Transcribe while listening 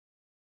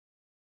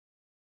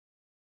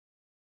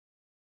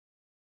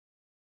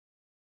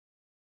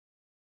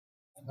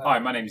Hi,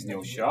 my name is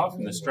Neil Shah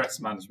from the Stress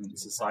Management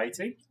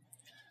Society,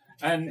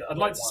 and I'd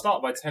like to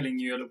start by telling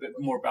you a little bit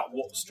more about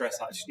what stress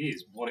actually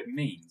is, what it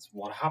means,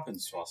 what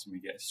happens to us when we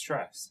get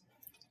stressed.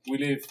 We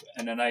live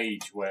in an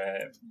age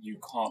where you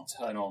can't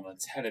turn on a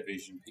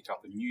television, pick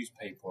up a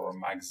newspaper or a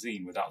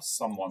magazine without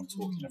someone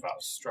talking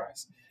about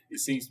stress. It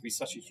seems to be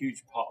such a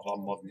huge part of our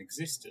modern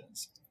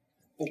existence.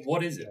 But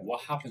what is it?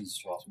 What happens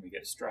to us when we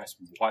get stressed?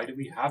 Why do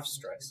we have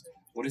stress?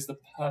 What is the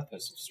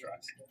purpose of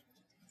stress?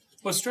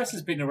 Well, stress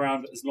has been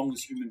around as long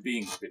as human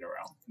beings have been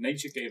around.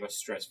 Nature gave us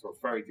stress for a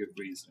very good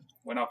reason.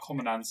 When our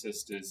common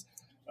ancestors,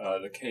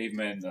 the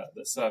cavemen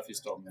that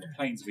surfaced on the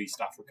plains of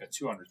East Africa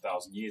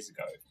 200,000 years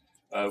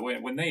ago,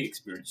 when they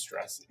experienced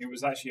stress, it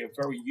was actually a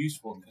very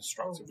useful and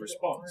constructive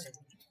response,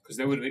 because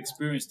they would have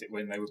experienced it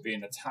when they were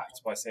being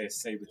attacked by, say, a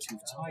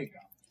saber-toothed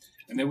tiger.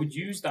 And they would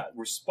use that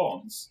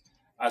response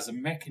as a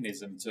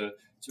mechanism to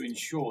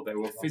ensure they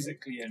were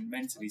physically and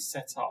mentally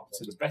set up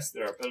to the best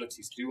of their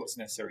abilities to do what's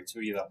necessary to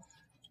either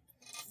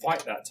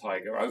fight that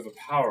tiger,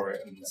 overpower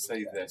it and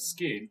save their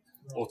skin,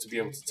 or to be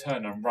able to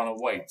turn and run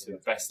away to the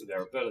best of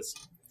their ability.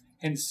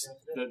 Hence,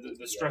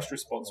 the stress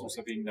response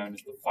also being known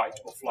as the fight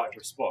or flight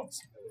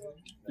response.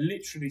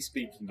 Literally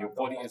speaking, your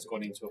body has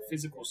gone into a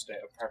physical state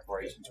of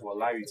preparation to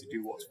allow you to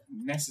do what's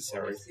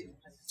necessary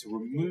to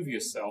remove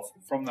yourself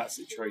from that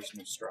situation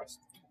of stress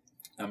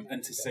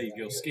and to save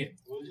your skin.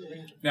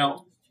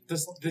 Now,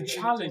 the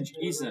challenge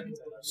isn't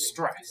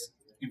stress.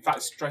 In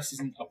fact, stress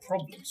isn't a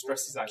problem.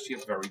 Stress is actually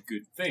a very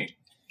good thing.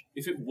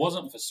 If it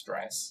wasn't for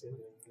stress,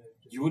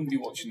 you wouldn't be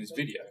watching this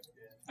video,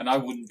 and I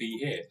wouldn't be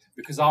here,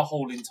 because our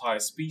whole entire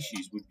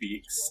species would be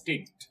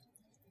extinct.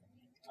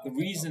 The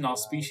reason our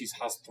species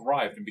has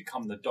thrived and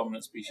become the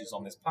dominant species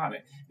on this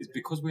planet is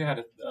because we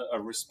had a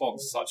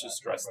response such as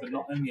stress that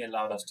not only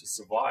allowed us to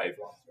survive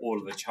all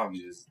of the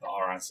challenges that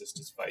our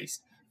ancestors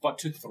faced, but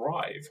to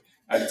thrive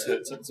and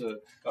to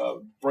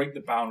break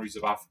the boundaries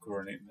of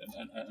Africa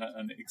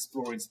and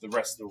explore into the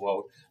rest of the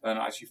world and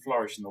actually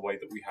flourish in the way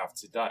that we have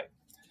today.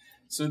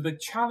 So the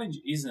challenge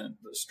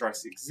isn't that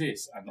stress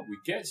exists and that we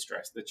get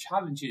stressed. The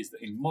challenge is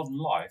that in modern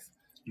life,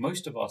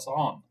 most of us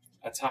aren't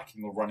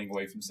attacking or running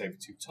away from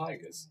saber-toothed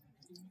tigers.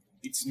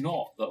 It's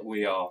not that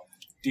we are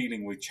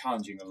dealing with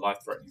challenging and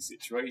life-threatening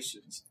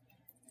situations.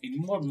 In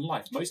modern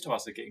life, most of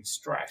us are getting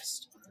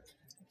stressed,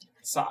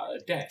 sat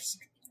at a desk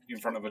in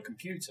front of a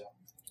computer,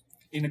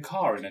 in a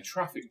car in a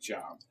traffic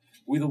jam,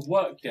 with a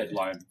work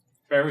deadline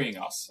burying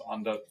us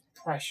under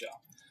pressure.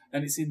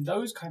 And it's in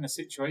those kind of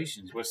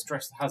situations where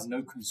stress has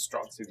no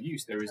constructive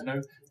use. There is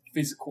no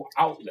physical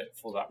outlet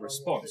for that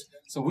response.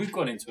 So we've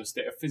gone into a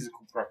state of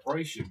physical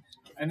preparation,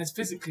 and there's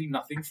physically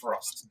nothing for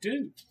us to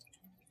do.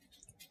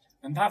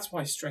 And that's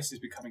why stress is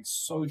becoming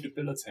so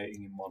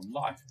debilitating in modern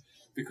life,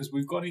 because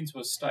we've got into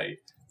a state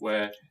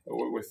where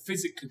we're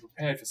physically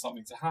prepared for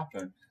something to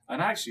happen,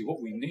 and actually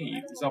what we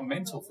need is our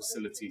mental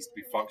facilities to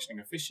be functioning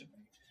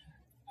efficiently.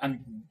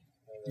 And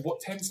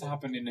what tends to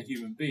happen in a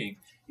human being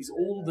is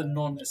all the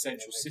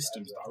non-essential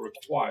systems that are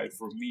required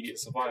for immediate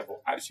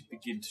survival actually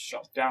begin to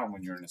shut down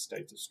when you're in a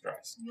state of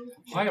stress.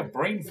 Higher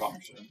brain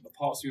function, the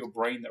parts of your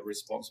brain that are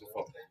responsible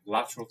for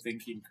lateral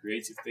thinking,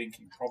 creative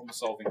thinking, problem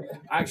solving,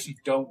 actually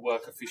don't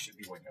work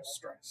efficiently when you're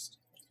stressed.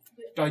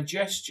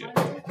 Digestion,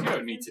 you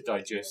don't need to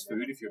digest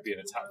food if you're being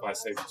attacked by a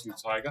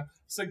saber-toothed tiger.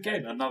 So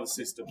again, another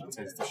system that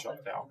tends to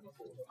shut down.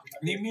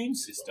 The immune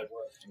system,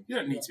 you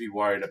don't need to be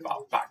worried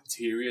about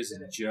bacteria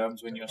and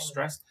germs when you're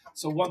stressed.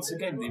 So once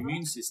again, the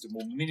immune system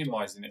will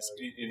minimize in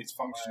its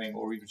functioning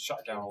or even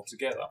shut down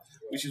altogether,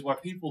 which is why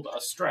people that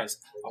are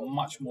stressed are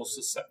much more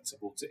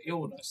susceptible to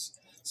illness.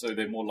 So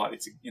they're more likely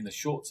to, in the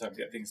short term,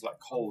 get things like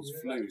colds,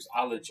 flus,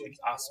 allergies,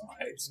 asthma,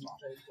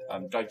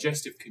 eczema,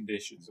 digestive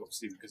conditions,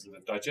 obviously because of the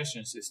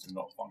digestion system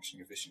not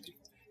functioning efficiently.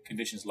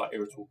 Conditions like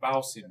irritable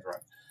bowel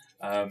syndrome,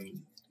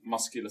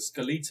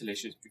 musculoskeletal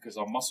issues because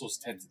our muscles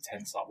tend to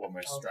tense up when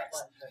we're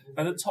stressed.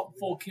 And the top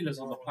 4 killers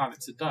on the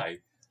planet today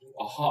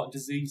are heart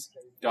disease,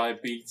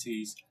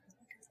 diabetes,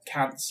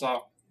 cancer,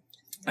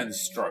 and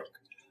stroke.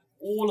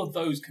 All of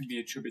those can be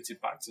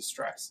attributed back to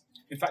stress.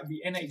 In fact,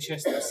 the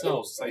NHS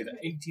themselves say that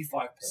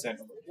 85%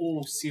 of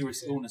all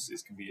serious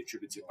illnesses can be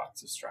attributed back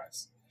to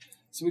stress.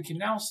 So we can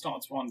now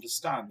start to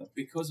understand that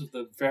because of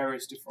the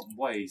various different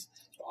ways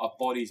that our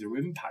bodies are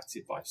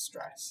impacted by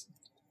stress,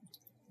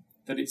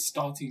 that it's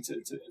starting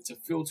to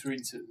filter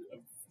into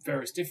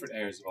various different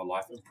areas of our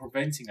life and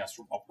preventing us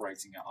from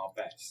operating at our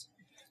best.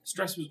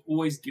 Stress was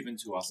always given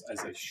to us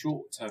as a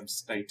short-term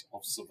state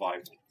of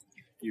survival.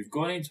 You've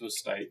gone into a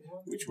state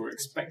which we're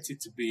expected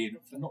to be in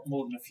for not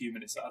more than a few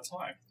minutes at a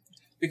time.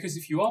 Because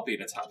if you are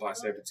being attacked by a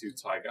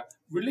saber-toothed tiger,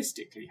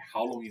 realistically,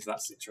 how long is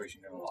that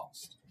situation going to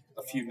last?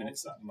 A few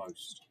minutes at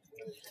most.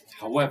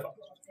 However,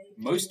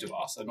 most of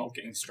us are not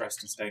getting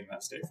stressed and staying in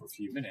that state for a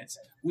few minutes.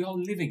 We are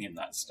living in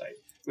that state.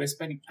 We're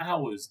spending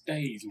hours,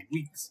 days,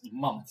 weeks,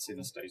 months in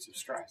a state of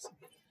stress.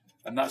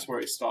 And that's where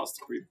it starts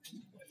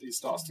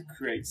to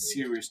create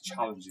serious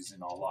challenges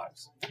in our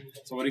lives.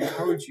 So I'd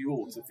encourage you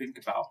all to think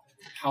about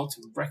how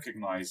to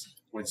recognize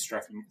when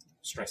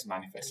stress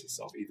manifests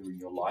itself, either in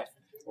your life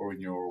or in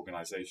your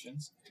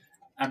organizations,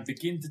 and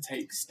begin to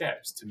take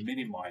steps to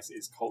minimise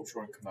its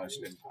cultural and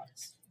commercial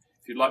impacts.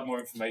 If you'd like more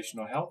information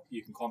or help,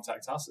 you can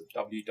contact us at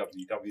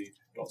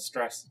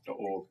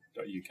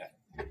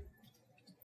www.stress.org.uk.